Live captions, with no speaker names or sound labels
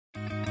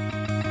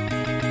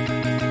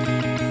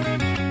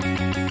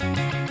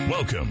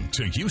Welcome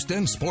to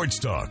Houston Sports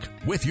Talk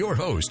with your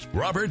host,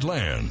 Robert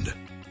Land.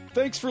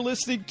 Thanks for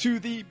listening to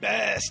the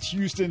best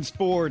Houston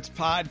sports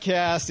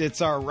podcast. It's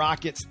our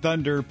Rockets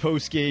Thunder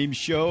postgame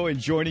show, and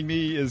joining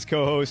me is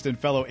co-host and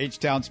fellow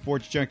H-Town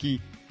sports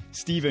junkie,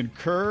 Stephen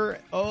Kerr.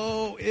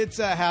 Oh, it's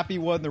a happy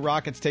one. The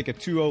Rockets take a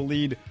 2-0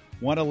 lead,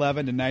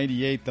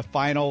 111-98, the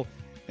final.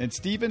 And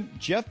Stephen,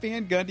 Jeff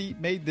Van Gundy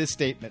made this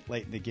statement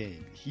late in the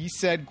game. He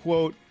said,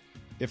 quote,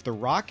 "If the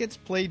Rockets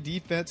play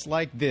defense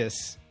like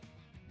this,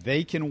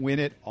 they can win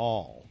it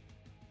all."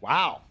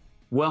 Wow.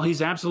 Well,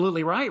 he's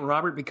absolutely right,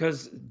 Robert,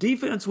 because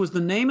defense was the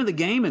name of the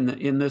game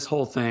in this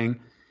whole thing.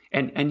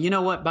 And you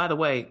know what, by the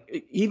way,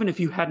 even if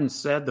you hadn't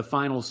said the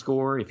final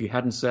score, if you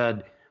hadn't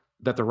said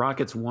that the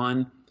Rockets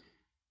won,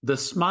 the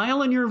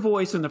smile in your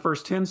voice in the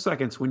first 10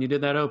 seconds when you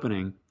did that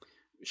opening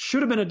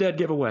should have been a dead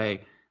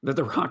giveaway that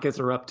the Rockets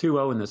are up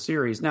 2-0 in the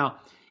series. Now,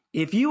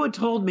 if you had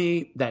told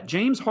me that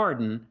James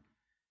Harden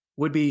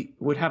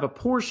would have a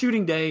poor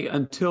shooting day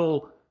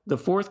until the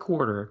fourth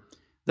quarter,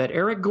 that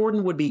Eric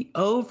Gordon would be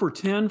 0 for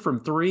 10 from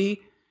 3,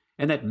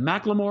 and that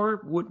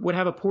McLemore would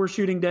have a poor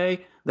shooting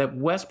day, that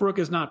Westbrook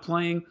is not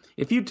playing.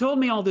 If you told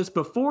me all this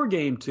before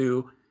Game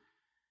 2,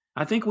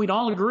 I think we'd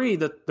all agree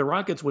that the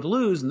Rockets would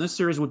lose and this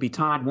series would be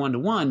tied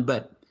 1-1.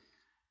 But,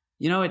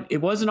 you know,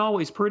 it wasn't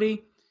always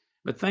pretty.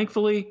 But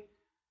thankfully,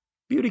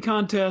 beauty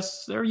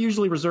contests, they're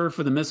usually reserved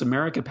for the Miss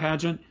America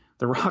pageant.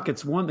 The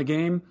Rockets won the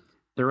game.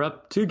 They're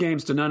up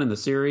 2-0 in the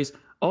series.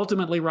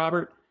 Ultimately,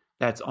 Robert,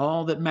 that's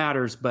all that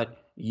matters. But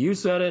you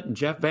said it, and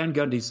Jeff Van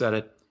Gundy said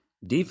it.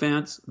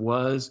 Defense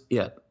was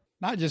it.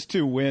 Not just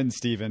 2 wins,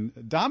 Stephen.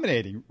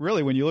 Dominating,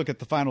 really, when you look at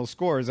the final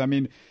scores. I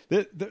mean,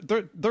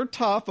 they're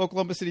tough.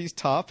 Oklahoma City's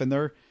tough, and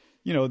they're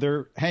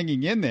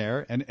hanging in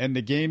there. And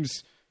the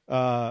games,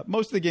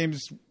 most of the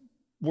games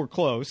were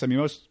close. I mean,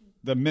 most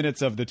the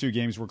minutes of the 2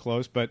 games were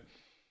close. But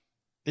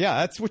yeah,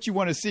 that's what you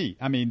want to see.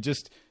 I mean,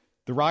 just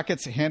the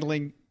Rockets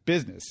handling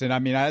business. And I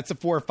mean, it's a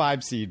 4 or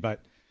 5 seed,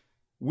 but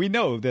we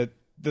know that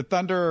the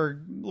Thunder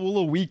are a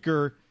little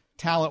weaker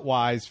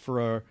talent-wise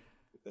for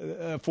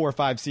a 4 or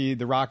 5 seed.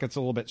 The Rockets a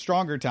little bit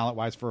stronger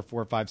talent-wise for a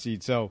 4 or 5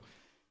 seed. So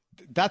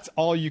that's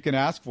all you can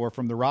ask for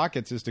from the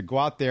Rockets, is to go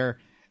out there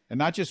and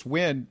not just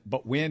win,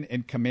 but win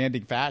in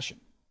commanding fashion.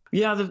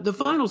 Yeah, the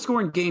final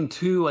score in Game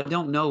 2, I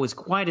don't know, is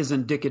quite as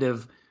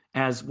indicative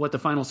as what the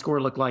final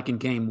score looked like in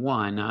Game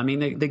 1. I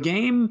mean, the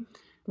game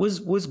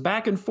was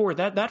back and forth.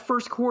 That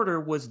first quarter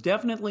was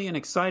definitely an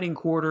exciting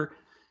quarter.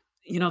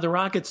 You know, the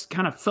Rockets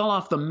kind of fell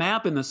off the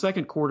map in the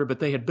second quarter, but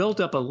they had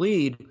built up a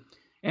lead.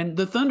 And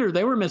the Thunder,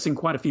 they were missing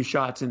quite a few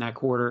shots in that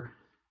quarter.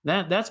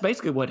 That's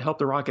basically what helped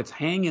the Rockets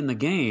hang in the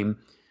game.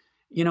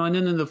 You know, and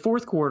then in the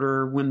fourth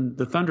quarter, when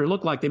the Thunder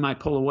looked like they might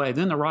pull away,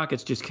 then the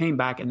Rockets just came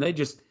back and they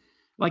just,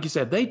 like you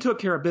said, they took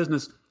care of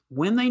business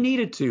when they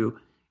needed to.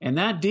 And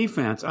that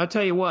defense, I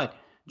tell you what,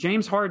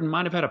 James Harden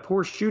might have had a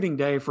poor shooting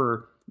day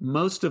for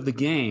most of the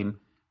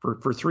game,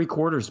 for 3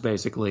 quarters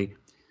basically.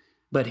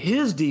 But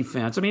his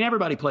defense, I mean,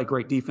 everybody played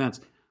great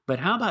defense, but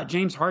how about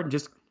James Harden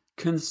just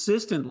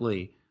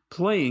consistently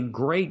playing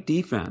great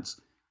defense?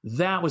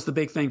 That was the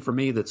big thing for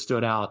me that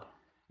stood out.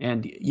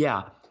 And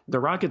yeah, the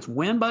Rockets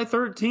win by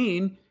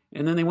 13,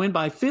 and then they win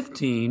by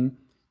 15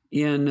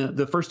 in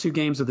the first 2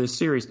 games of this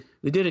series.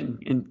 They did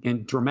it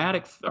in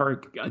dramatic,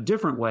 or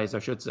different ways, I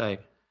should say.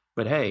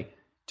 But hey,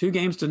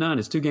 2-0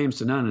 is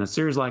 2-0 in a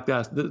series like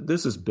that.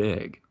 This is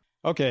big.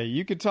 Okay,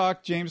 you could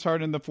talk James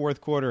Harden in the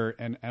fourth quarter,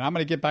 and I'm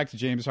going to get back to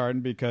James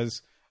Harden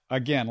because,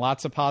 again,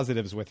 lots of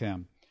positives with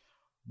him.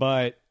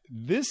 But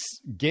this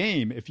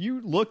game, if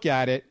you look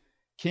at it,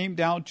 came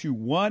down to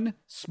one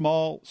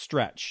small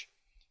stretch.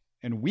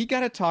 And we got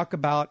to talk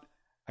about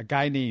a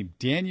guy named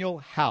Daniel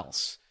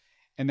House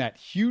and that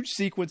huge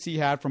sequence he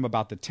had from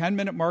about the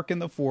 10-minute mark in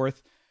the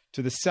fourth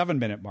to the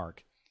 7-minute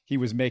mark. He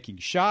was making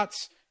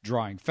shots,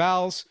 drawing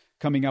fouls,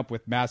 coming up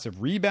with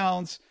massive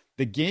rebounds.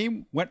 The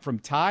game went from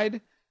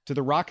tied to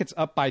the Rockets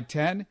up by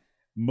 10.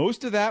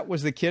 Most of that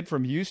was the kid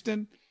from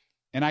Houston.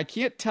 And I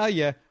can't tell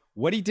you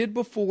what he did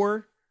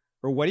before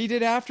or what he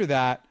did after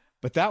that,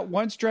 but that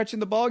one stretch in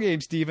the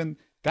ballgame, Stephen,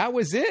 that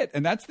was it.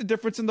 And that's the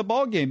difference in the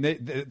ballgame.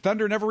 The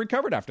Thunder never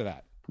recovered after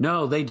that.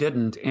 No, they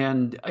didn't.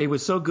 And it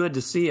was so good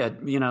to see it.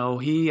 You know,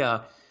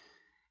 it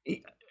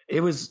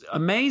was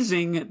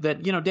amazing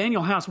that, you know,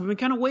 Daniel House, we've been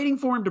kind of waiting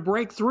for him to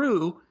break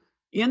through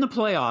in the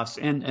playoffs.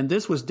 And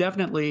this was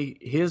definitely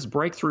his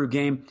breakthrough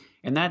game.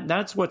 And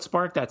that's what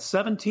sparked that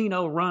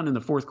 17-0 run in the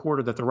fourth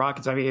quarter that the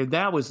Rockets, I mean,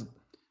 that was,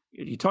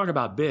 you talk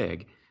about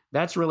big.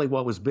 That's really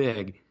what was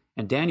big.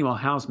 And Daniel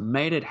House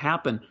made it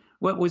happen.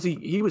 What was he?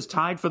 He was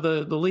tied for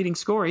the leading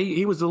scorer.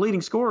 He was the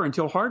leading scorer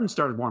until Harden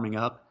started warming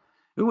up.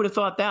 Who would have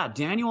thought that?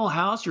 Daniel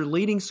House, your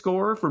leading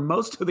scorer for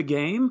most of the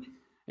game,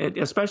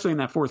 especially in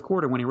that fourth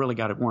quarter when he really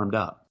got it warmed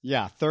up.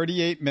 Yeah,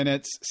 38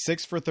 minutes,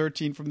 6 for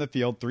 13 from the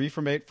field, 3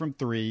 from 8 from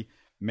 3,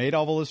 made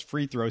all of his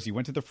free throws. He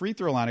went to the free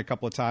throw line a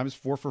couple of times,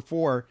 4 for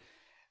 4.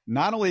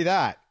 Not only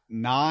that,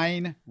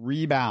 9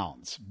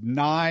 rebounds,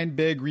 9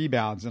 big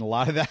rebounds, and a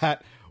lot of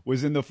that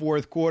was in the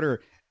fourth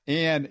quarter,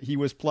 and he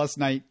was plus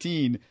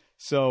 19.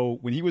 So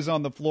when he was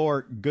on the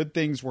floor, good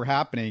things were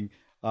happening,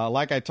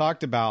 like I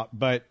talked about.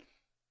 But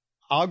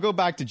I'll go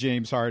back to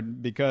James Harden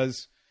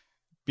because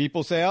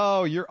people say,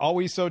 oh, you're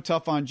always so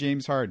tough on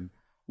James Harden.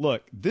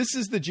 Look, this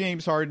is the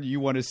James Harden you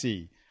want to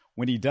see.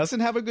 When he doesn't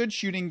have a good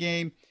shooting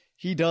game,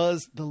 he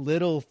does the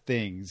little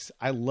things.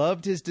 I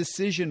loved his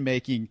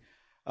decision-making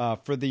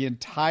for the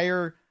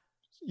entire,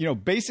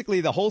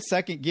 basically the whole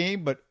second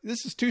game, but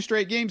this is 2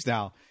 straight games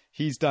now.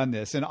 He's done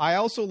this. And I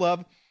also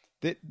love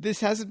that this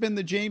hasn't been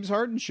the James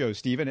Harden show,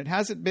 Steven. It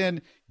hasn't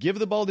been give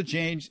the ball to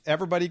James,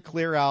 everybody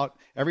clear out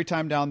every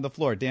time down the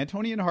floor.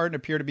 D'Antoni and Harden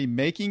appear to be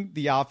making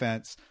the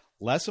offense,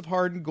 less of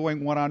Harden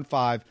going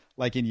 1-on-5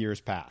 like in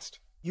years past.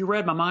 You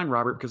read my mind,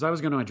 Robert, because I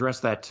was going to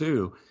address that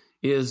too,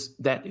 is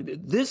that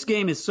this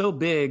game is so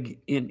big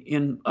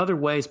in other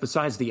ways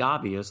besides the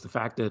obvious, the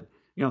fact that,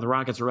 the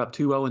Rockets are up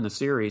 2-0 in the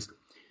series.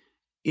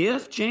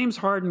 If James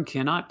Harden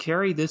cannot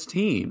carry this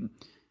team,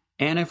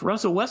 and if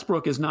Russell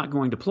Westbrook is not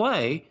going to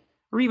play,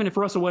 or even if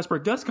Russell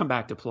Westbrook does come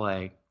back to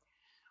play,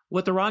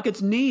 what the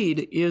Rockets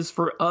need is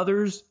for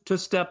others to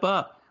step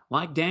up,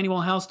 like Daniel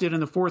House did in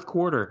the fourth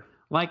quarter,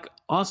 like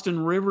Austin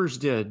Rivers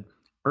did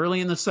early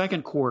in the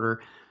second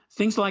quarter,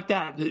 things like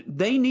that.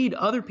 They need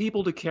other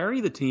people to carry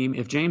the team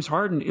if James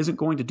Harden isn't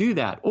going to do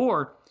that.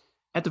 Or,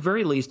 at the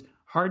very least,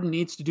 Harden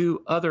needs to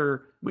do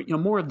other,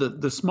 more of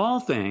the small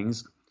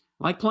things,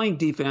 like playing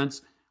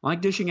defense,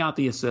 like dishing out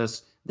the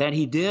assists that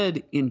he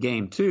did in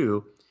Game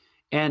 2.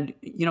 And,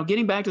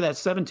 getting back to that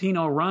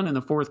 17-0 run in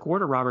the fourth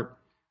quarter, Robert,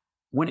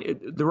 when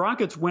the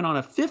Rockets went on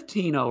a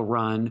 15-0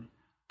 run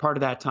part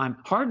of that time,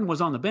 Harden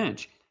was on the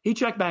bench. He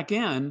checked back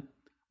in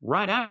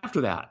right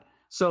after that.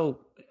 So,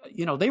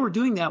 they were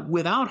doing that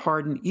without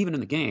Harden even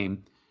in the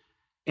game.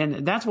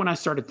 And that's when I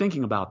started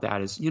thinking about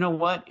that is,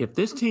 what? If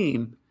this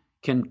team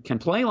can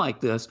play like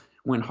this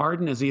when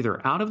Harden is either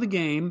out of the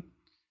game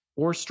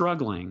or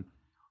struggling,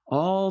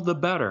 all the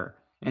better.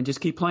 And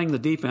just keep playing the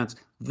defense,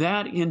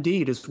 that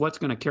indeed is what's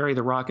going to carry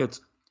the Rockets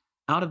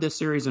out of this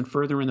series and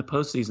further in the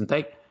postseason.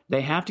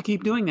 They have to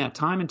keep doing that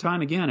time and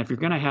time again if you're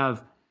going to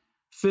have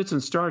fits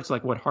and starts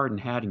like what Harden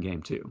had in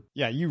Game 2.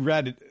 Yeah, you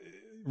read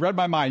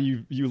my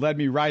mind. You led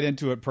me right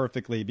into it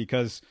perfectly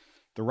because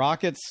the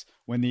Rockets,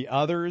 when the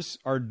others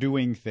are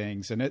doing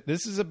things, and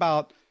this is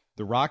about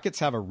the Rockets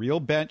have a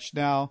real bench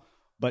now,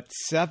 but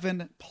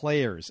 7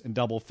 players in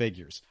double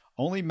figures.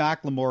 Only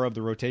McLemore of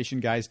the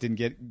rotation guys didn't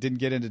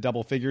get into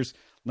double figures.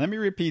 Let me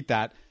repeat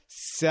that.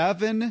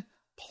 7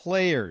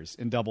 players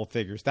in double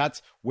figures.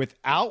 That's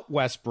without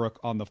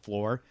Westbrook on the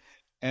floor.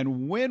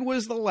 And when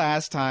was the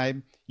last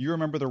time you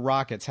remember the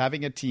Rockets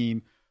having a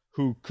team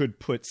who could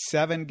put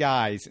 7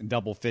 guys in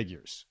double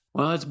figures?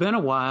 Well, it's been a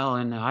while,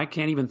 and I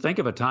can't even think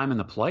of a time in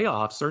the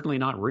playoffs, certainly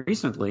not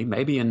recently,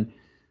 maybe in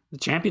the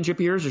championship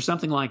years or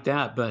something like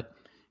that. But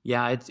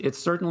yeah, it's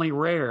certainly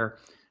rare.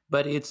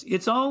 But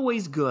it's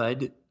always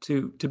good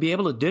to be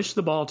able to dish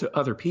the ball to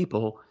other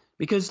people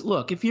because,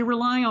 look, if you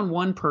rely on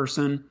one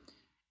person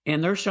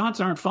and their shots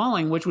aren't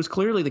falling, which was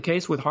clearly the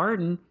case with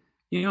Harden,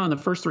 in the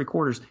first 3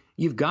 quarters,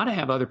 you've got to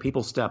have other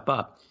people step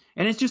up.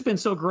 And it's just been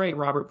so great,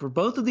 Robert, for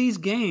both of these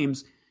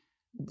games.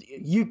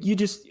 You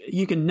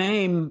can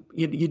name,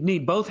 you'd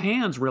need both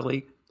hands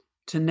really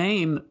to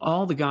name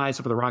all the guys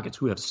for the Rockets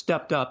who have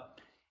stepped up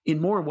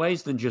in more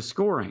ways than just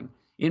scoring,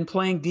 in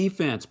playing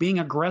defense, being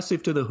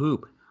aggressive to the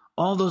hoop.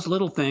 All those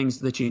little things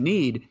that you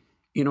need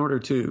in order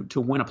to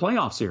win a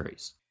playoff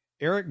series.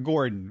 Eric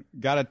Gordon,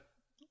 got to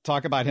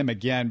talk about him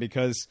again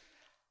because,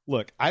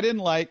 look, I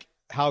didn't like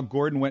how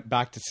Gordon went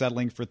back to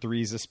settling for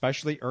threes,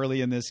 especially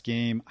early in this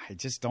game. I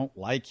just don't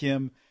like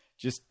him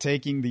just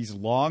taking these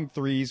long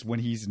threes when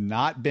he's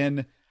not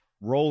been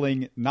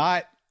rolling,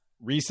 not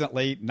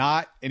recently,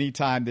 not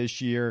anytime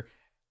this year,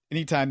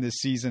 anytime this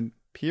season,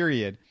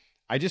 period.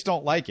 I just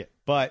don't like it.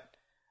 But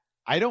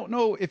I don't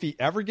know if he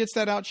ever gets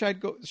that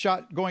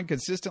shot going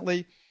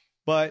consistently,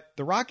 but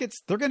the Rockets,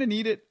 they're going to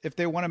need it if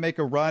they want to make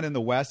a run in the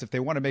West, if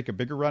they want to make a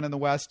bigger run in the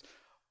West.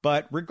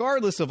 But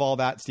regardless of all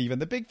that, Steven,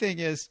 the big thing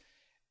is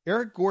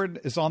Eric Gordon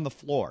is on the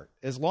floor.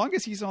 As long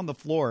as he's on the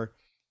floor,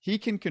 he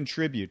can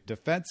contribute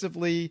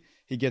defensively.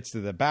 He gets to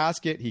the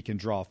basket. He can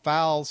draw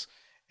fouls.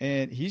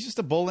 And he's just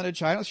a bull in a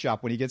china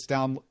shop when he gets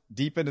down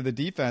deep into the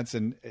defense,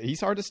 and he's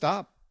hard to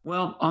stop.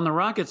 Well, on the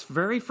Rockets'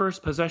 very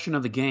first possession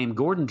of the game,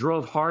 Gordon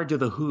drove hard to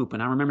the hoop,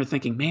 and I remember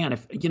thinking, man,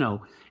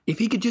 if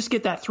he could just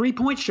get that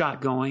 3-point shot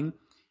going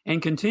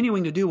and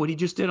continuing to do what he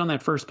just did on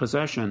that first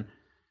possession,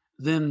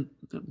 then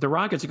the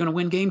Rockets are going to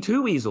win Game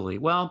 2 easily.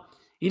 Well,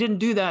 he didn't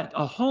do that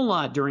a whole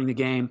lot during the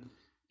game.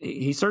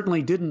 He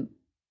certainly didn't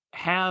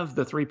have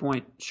the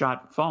 3-point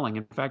shot falling.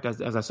 In fact,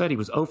 as I said, he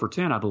was 0 for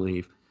 10, I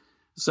believe.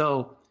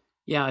 So,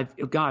 yeah,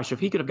 if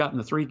he could have gotten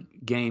the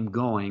 3-game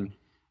going,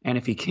 and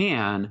if he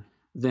can,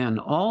 then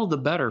all the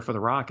better for the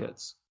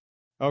Rockets.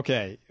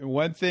 Okay,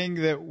 one thing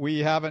that we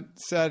haven't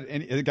said,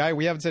 the guy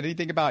we haven't said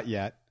anything about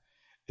yet,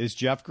 is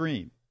Jeff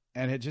Green.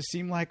 And it just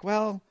seemed like,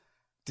 well,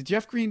 did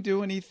Jeff Green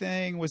do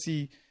anything? Was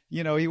he,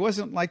 he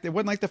wasn't like, it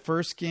wasn't like the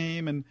first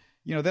game. And,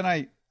 then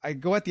I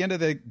go at the end of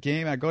the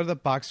game, I go to the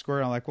box score,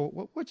 and I'm like,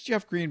 well, what's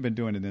Jeff Green been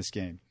doing in this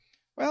game?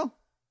 Well,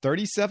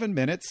 37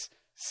 minutes,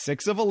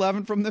 6 of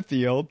 11 from the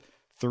field,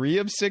 3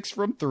 of 6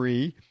 from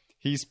 3.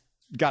 He's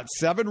got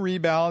 7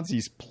 rebounds.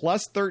 He's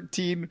plus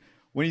 13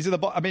 when he's in the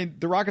ball. I mean,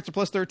 the Rockets are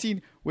plus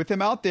 13 with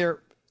him out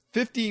there,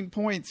 15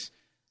 points.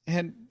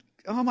 And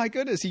oh my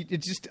goodness,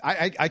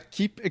 I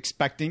keep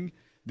expecting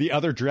the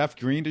other Jeff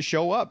Green to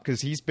show up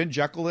because he's been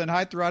Jekyll and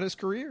Hyde throughout his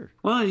career.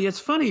 Well, it's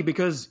funny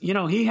because,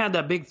 he had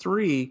that big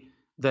three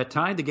that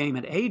tied the game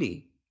at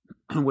 80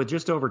 with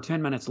just over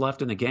 10 minutes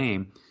left in the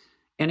game.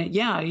 And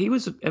it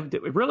was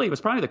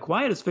probably the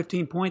quietest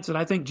 15 points that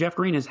I think Jeff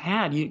Green has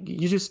had.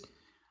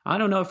 I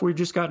don't know if we've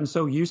just gotten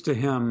so used to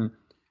him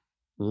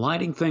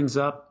lighting things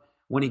up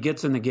when he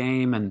gets in the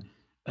game, and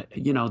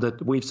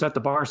that we've set the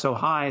bar so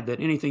high that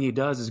anything he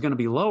does is going to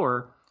be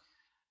lower.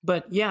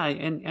 But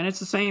and it's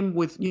the same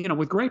with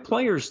with great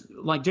players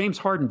like James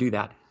Harden do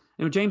that.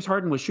 James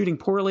Harden was shooting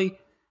poorly,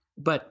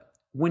 but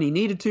when he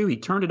needed to, he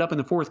turned it up in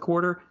the fourth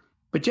quarter.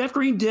 But Jeff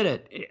Green did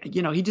it.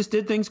 He just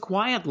did things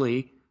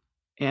quietly.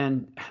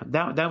 And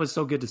that was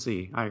so good to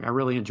see. I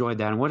really enjoyed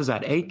that. And what is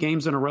that, 8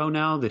 games in a row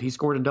now that he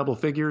scored in double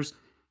figures,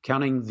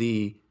 counting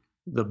the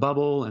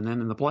bubble and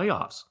then in the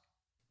playoffs?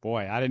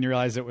 Boy, I didn't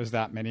realize it was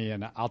that many,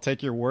 and I'll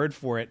take your word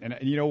for it. And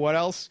you know what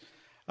else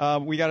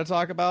we got to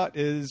talk about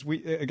is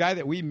a guy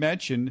that we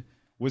mentioned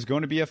was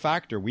going to be a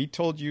factor. We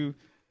told you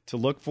to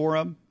look for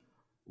him.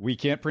 We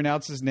can't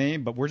pronounce his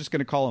name, but we're just going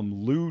to call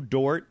him Lou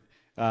Dort.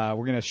 We're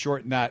going to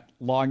shorten that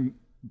long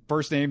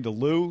first name to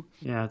Lou.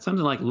 Yeah, it's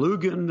something like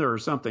Lugan or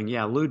something.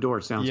 Yeah, Lou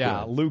Dort sounds good.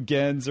 Yeah, Lou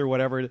Gens or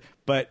whatever.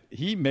 But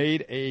he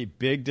made a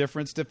big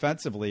difference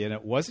defensively, and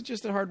it wasn't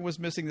just that Harden was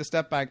missing the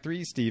step-back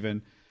three,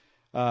 Stephen,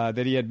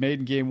 that he had made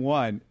in Game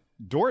 1.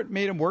 Dort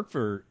made him work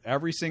for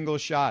every single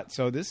shot.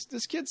 So this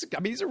kid's,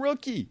 he's a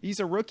rookie.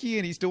 He's a rookie,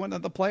 and he's doing it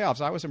in the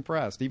playoffs. I was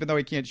impressed, even though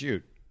he can't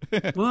shoot.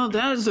 Well,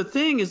 that is the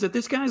thing, is that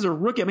this guy's a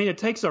rookie. It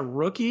takes a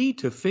rookie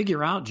to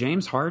figure out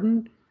James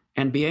Harden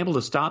and be able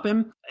to stop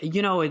him.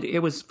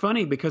 It was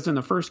funny because in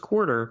the first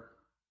quarter,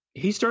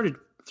 he started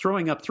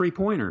throwing up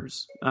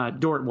 3-pointers,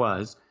 Dort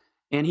was,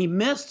 and he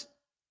missed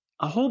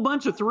a whole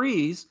bunch of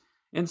threes.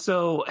 And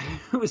so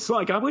it was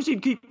like, I wish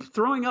he'd keep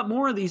throwing up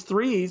more of these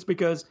threes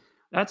because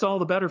that's all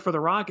the better for the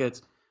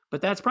Rockets.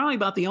 But that's probably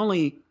about the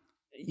only,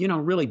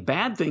 really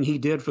bad thing he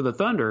did for the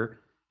Thunder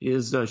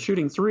is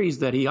shooting threes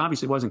that he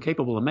obviously wasn't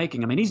capable of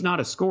making. He's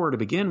not a scorer to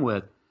begin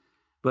with.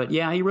 But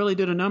yeah, he really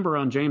did a number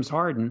on James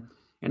Harden.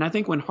 And I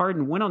think when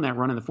Harden went on that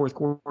run in the fourth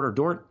quarter,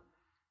 Dort,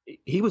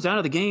 he was out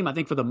of the game, I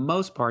think, for the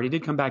most part. He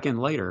did come back in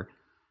later.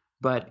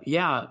 But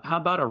yeah, how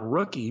about a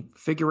rookie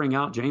figuring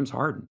out James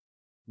Harden?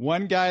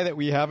 One guy that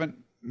we haven't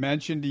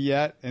mentioned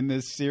yet in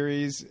this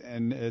series,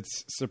 and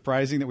it's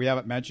surprising that we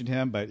haven't mentioned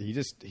him, but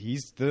he's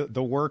the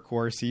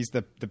workhorse. He's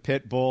the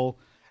pit bull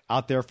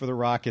out there for the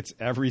Rockets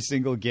every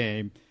single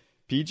game.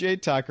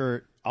 PJ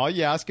Tucker, all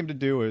you ask him to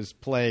do is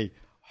play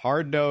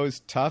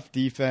hard-nosed, tough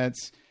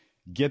defense,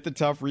 get the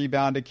tough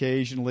rebound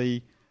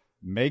occasionally,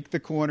 make the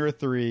corner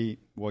three.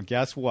 Well,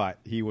 guess what?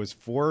 He was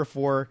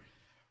 4-4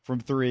 from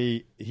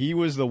 3. He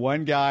was the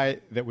one guy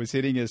that was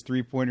hitting his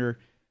three-pointer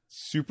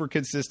super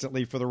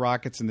consistently for the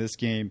Rockets in this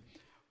game.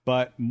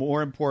 But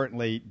more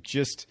importantly,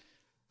 just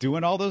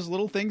doing all those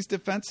little things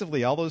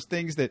defensively, all those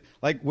things that,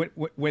 like,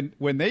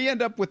 when they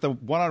end up with the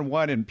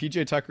one-on-one and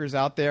PJ Tucker's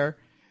out there,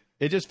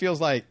 it just feels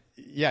like,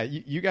 yeah,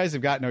 you guys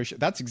have got no shit.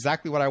 That's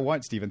exactly what I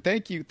want, Stephen.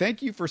 Thank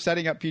you for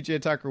setting up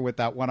PJ Tucker with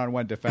that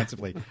one-on-one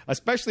defensively,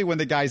 especially when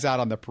the guy's out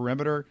on the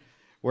perimeter,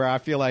 where I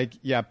feel like,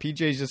 yeah,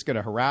 PJ's just going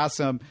to harass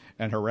him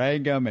and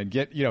harangue him and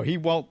get, he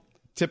won't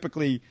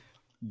typically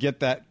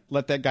let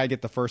that guy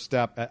get the first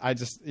step. I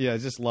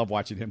just love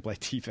watching him play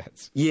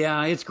defense.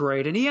 Yeah, it's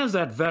great. And he has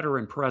that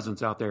veteran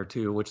presence out there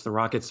too, which the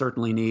Rockets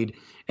certainly need.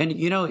 And,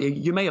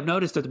 you may have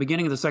noticed at the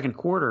beginning of the second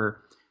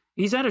quarter,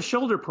 he's had a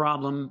shoulder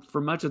problem for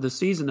much of the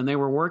season, and they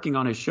were working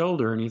on his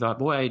shoulder. And you thought,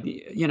 boy,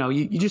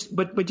 you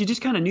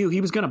just kind of knew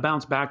he was going to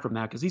bounce back from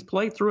that because he's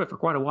played through it for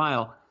quite a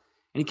while.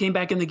 And he came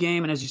back in the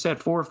game, and as you said,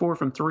 4-4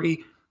 from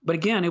 3. But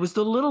again, it was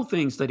the little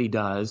things that he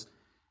does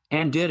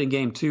and did in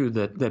Game 2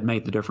 that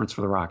made the difference for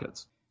the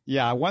Rockets.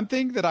 Yeah, one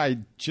thing that I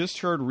just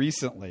heard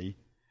recently,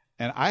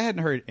 and I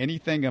hadn't heard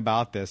anything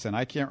about this, and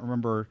I can't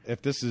remember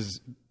if this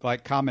is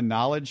like common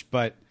knowledge,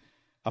 but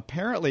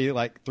apparently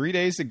like 3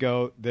 days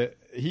ago that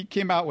he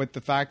came out with the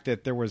fact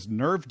that there was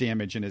nerve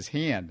damage in his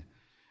hand,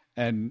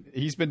 and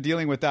he's been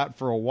dealing with that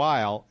for a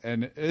while.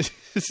 And this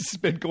has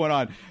been going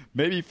on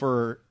maybe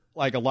for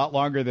like a lot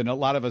longer than a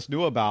lot of us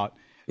knew about.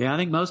 Yeah, I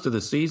think most of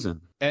the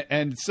season.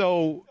 And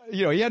so,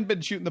 he hadn't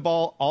been shooting the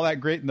ball all that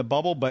great in the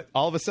bubble, but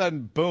all of a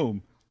sudden,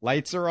 boom,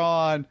 lights are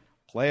on,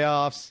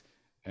 playoffs,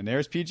 and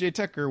there's PJ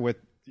Tucker with,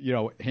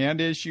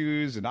 hand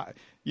issues and,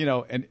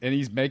 and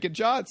he's making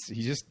shots.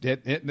 He's just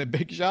hitting the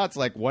big shots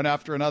like one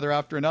after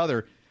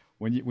another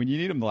when you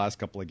need him the last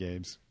couple of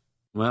games.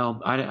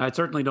 Well, I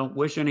certainly don't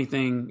wish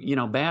anything,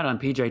 bad on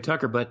PJ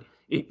Tucker, but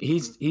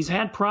he's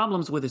had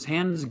problems with his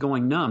hands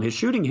going numb, his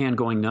shooting hand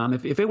going numb.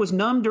 If it was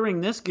numb during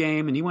this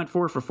game and he went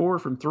 4 for 4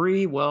 from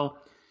 3, well,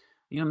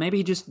 maybe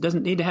he just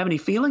doesn't need to have any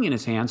feeling in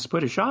his hands to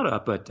put a shot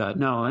up. But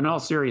no, in all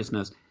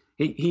seriousness,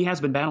 He has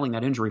been battling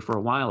that injury for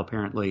a while,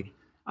 apparently.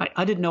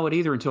 I didn't know it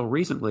either until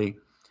recently.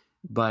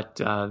 But,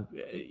 and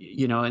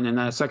in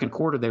that second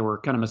quarter, they were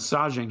kind of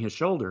massaging his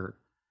shoulder.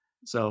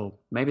 So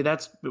maybe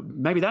that's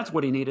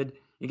what he needed.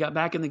 He got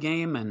back in the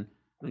game, and,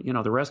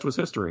 the rest was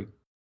history.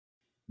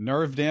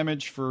 Nerve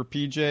damage for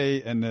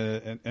PJ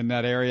in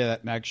that area,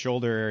 that neck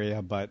shoulder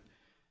area. But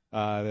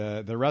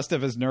the rest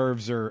of his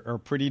nerves are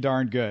pretty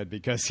darn good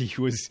because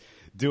he was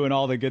doing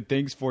all the good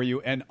things for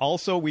you. And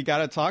also, we got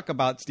to talk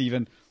about,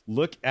 Stephen,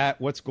 look at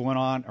what's going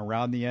on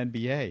around the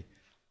NBA.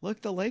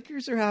 Look, the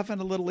Lakers are having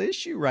a little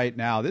issue right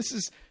now. This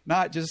is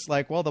not just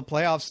like, well, the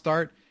playoffs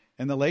start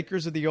and the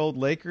Lakers are the old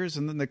Lakers,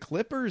 and then the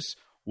Clippers.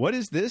 What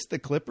is this? The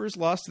Clippers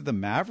lost to the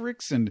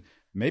Mavericks, and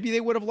maybe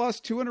they would have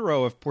lost 2 in a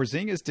row if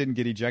Porzingis didn't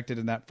get ejected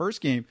in that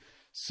first game.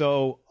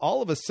 So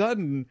all of a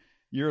sudden,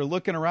 you're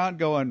looking around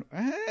going,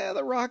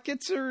 the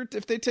Rockets are,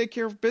 if they take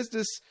care of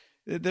business,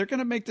 they're going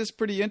to make this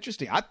pretty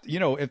interesting.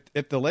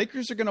 If the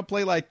Lakers are going to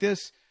play like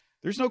this,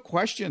 there's no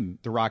question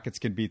the Rockets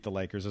can beat the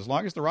Lakers as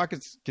long as the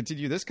Rockets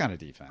continue this kind of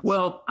defense.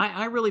 Well,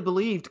 I really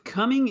believed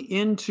coming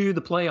into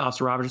the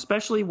playoffs, Robert,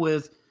 especially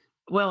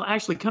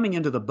coming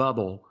into the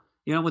bubble,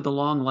 with the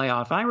long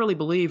layoff, I really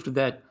believed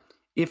that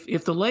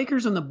if the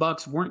Lakers and the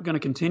Bucks weren't going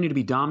to continue to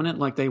be dominant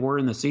like they were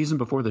in the season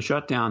before the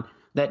shutdown,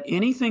 that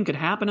anything could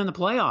happen in the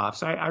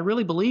playoffs. I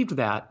really believed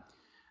that.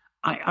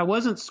 I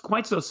wasn't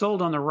quite so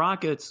sold on the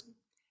Rockets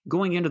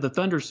going into the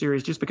Thunder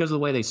series just because of the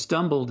way they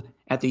stumbled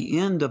at the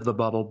end of the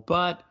bubble.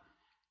 But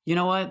you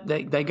know what?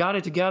 They got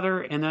it together,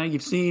 and now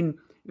you've seen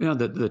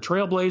the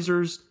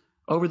Trailblazers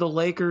over the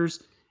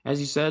Lakers, as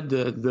you said,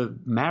 the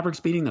Mavericks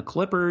beating the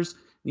Clippers,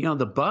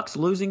 the Bucks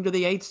losing to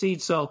the 8th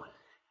seed. So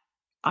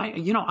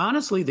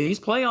honestly, these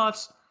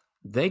playoffs,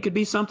 they could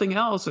be something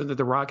else, and that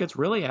the Rockets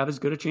really have as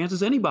good a chance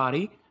as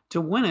anybody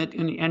to win it.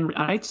 And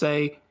I'd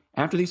say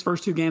after these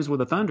first 2 games with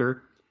the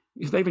Thunder,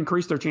 they've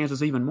increased their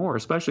chances even more,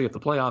 especially if the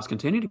playoffs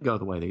continue to go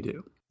the way they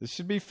do. This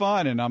should be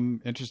fun, and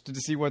I'm interested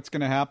to see what's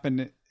going to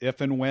happen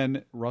if and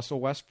when Russell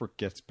Westbrook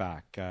gets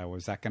back.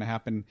 Was that going to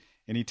happen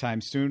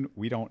anytime soon?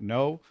 We don't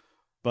know,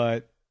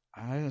 but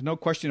there's no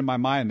question in my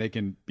mind they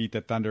can beat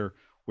the Thunder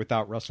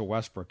without Russell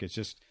Westbrook. It's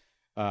just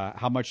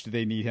how much do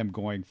they need him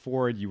going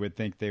forward? You would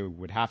think they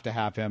would have to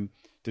have him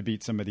to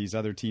beat some of these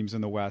other teams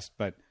in the West,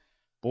 but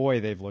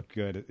boy, they've looked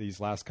good at these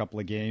last couple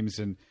of games.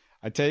 And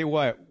I tell you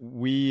what,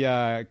 we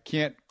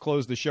can't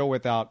close the show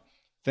without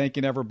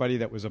thanking everybody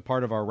that was a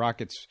part of our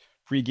Rockets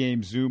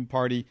pregame Zoom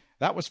party.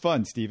 That was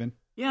fun, Stephen.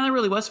 Yeah, that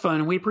really was fun.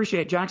 And we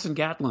appreciate Jackson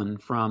Gatlin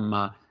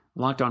from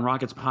Locked On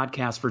Rockets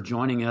podcast for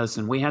joining us.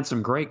 And we had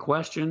some great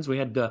questions. We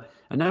had a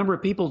number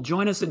of people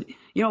join us. And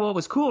what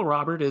was cool,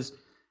 Robert, is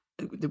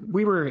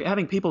we were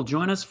having people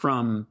join us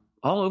from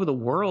all over the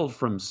world,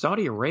 from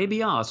Saudi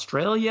Arabia,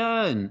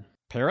 Australia, and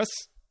Paris.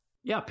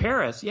 Yeah,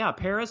 Paris.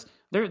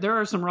 There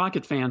are some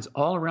Rocket fans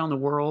all around the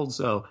world.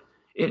 So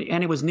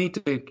it was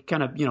neat to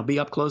kind of be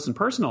up close and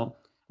personal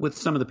with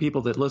some of the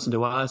people that listen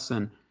to us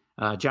and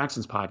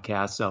Jackson's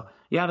podcast. So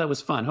yeah, that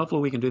was fun.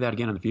 Hopefully we can do that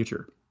again in the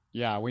future.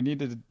 Yeah, we need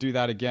to do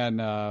that again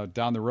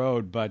down the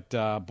road. But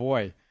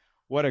boy,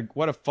 what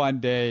a fun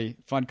day,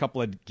 fun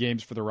couple of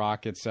games for the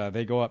Rockets.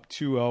 They go up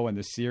 2-0 in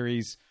the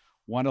series,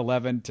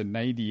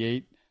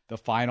 111-98. The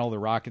final, the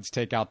Rockets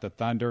take out the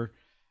Thunder,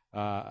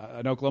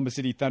 an Oklahoma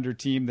City Thunder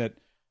team that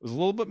was a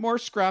little bit more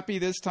scrappy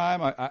this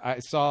time. I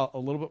saw a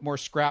little bit more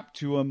scrap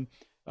to them.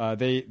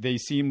 They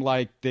seemed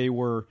like they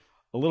were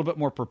a little bit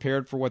more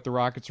prepared for what the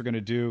Rockets are going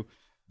to do.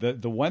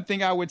 The one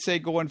thing I would say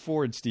going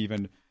forward,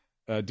 Stephen,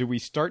 do we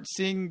start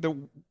seeing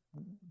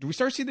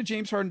the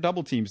James Harden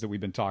double teams that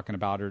we've been talking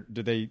about, or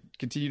do they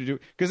continue to do?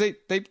 Because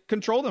they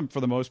control them for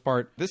the most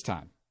part this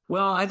time.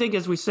 Well, I think,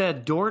 as we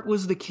said, Dort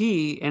was the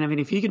key. And I mean,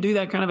 if he can do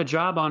that kind of a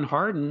job on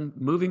Harden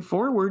moving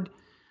forward,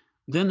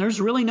 then there's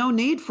really no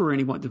need for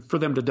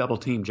them to double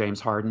team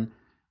James Harden.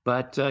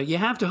 But you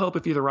have to hope,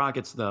 if you're the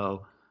Rockets,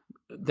 though,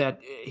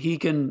 that he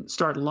can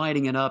start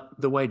lighting it up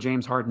the way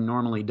James Harden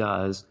normally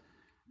does.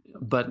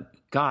 But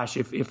gosh,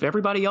 if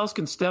everybody else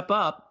can step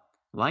up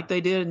like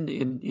they did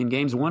in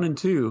games 1 and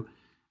 2,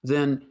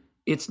 then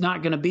it's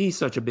not going to be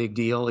such a big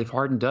deal if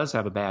Harden does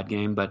have a bad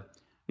game. But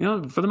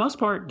for the most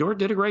part, Dort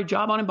did a great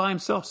job on him by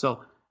himself.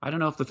 So I don't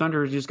know if the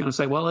Thunder are just going to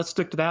say, well, let's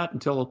stick to that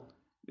until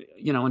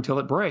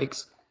it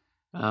breaks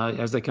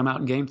as they come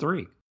out in game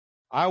 3.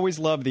 I always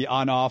love the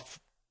on-off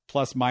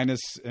plus minus,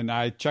 and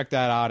I check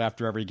that out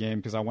after every game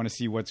because I want to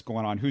see what's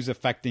going on, who's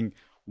affecting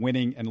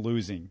winning and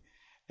losing.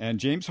 And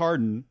James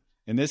Harden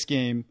in this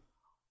game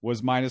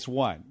was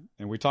 -1.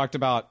 And we talked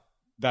about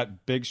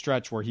that big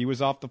stretch where he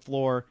was off the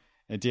floor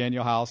and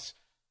Daniel House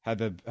had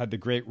the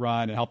great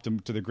run and helped him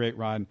to the great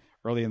run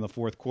early in the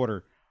fourth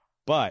quarter.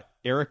 But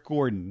Eric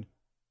Gordon,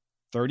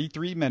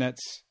 33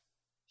 minutes,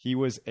 he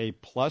was a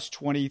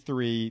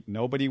 +23.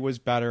 Nobody was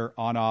better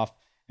on-off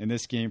in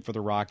this game for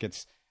the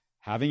Rockets.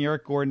 Having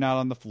Eric Gordon out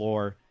on the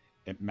floor,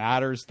 it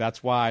matters.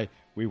 That's why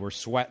we were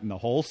sweating the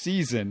whole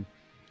season,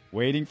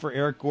 waiting for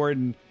Eric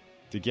Gordon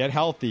to get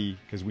healthy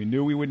because we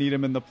knew we would need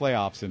him in the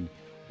playoffs, and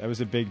that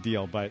was a big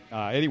deal. But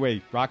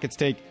anyway, Rockets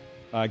take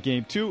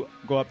Game 2,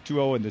 go up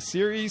 2-0 in the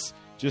series.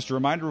 Just a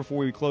reminder before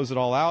we close it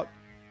all out,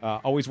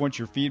 always want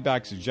your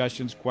feedback,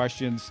 suggestions,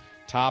 questions,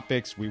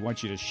 topics. We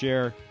want you to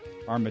share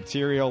our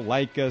material,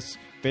 like us,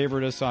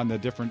 favorite us on the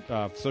different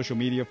social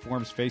media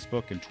forums,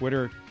 Facebook and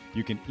Twitter.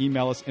 You can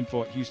email us,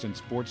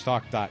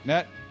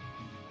 info@houstonsportstalk.net.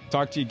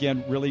 Talk to you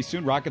again really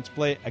soon. Rockets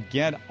play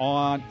again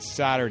on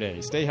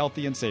Saturday. Stay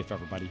healthy and safe,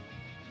 everybody.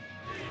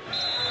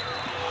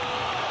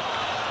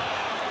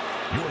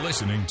 You're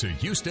listening to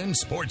Houston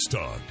Sports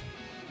Talk.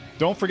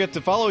 Don't forget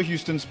to follow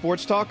Houston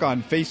Sports Talk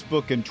on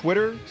Facebook and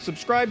Twitter.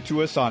 Subscribe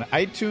to us on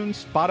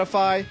iTunes,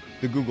 Spotify,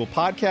 the Google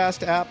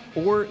Podcast app,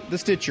 or the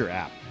Stitcher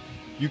app.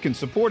 You can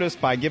support us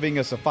by giving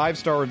us a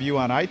 5-star review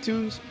on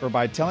iTunes or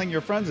by telling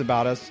your friends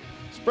about us.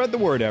 Spread the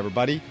word,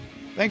 everybody.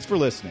 Thanks for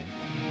listening.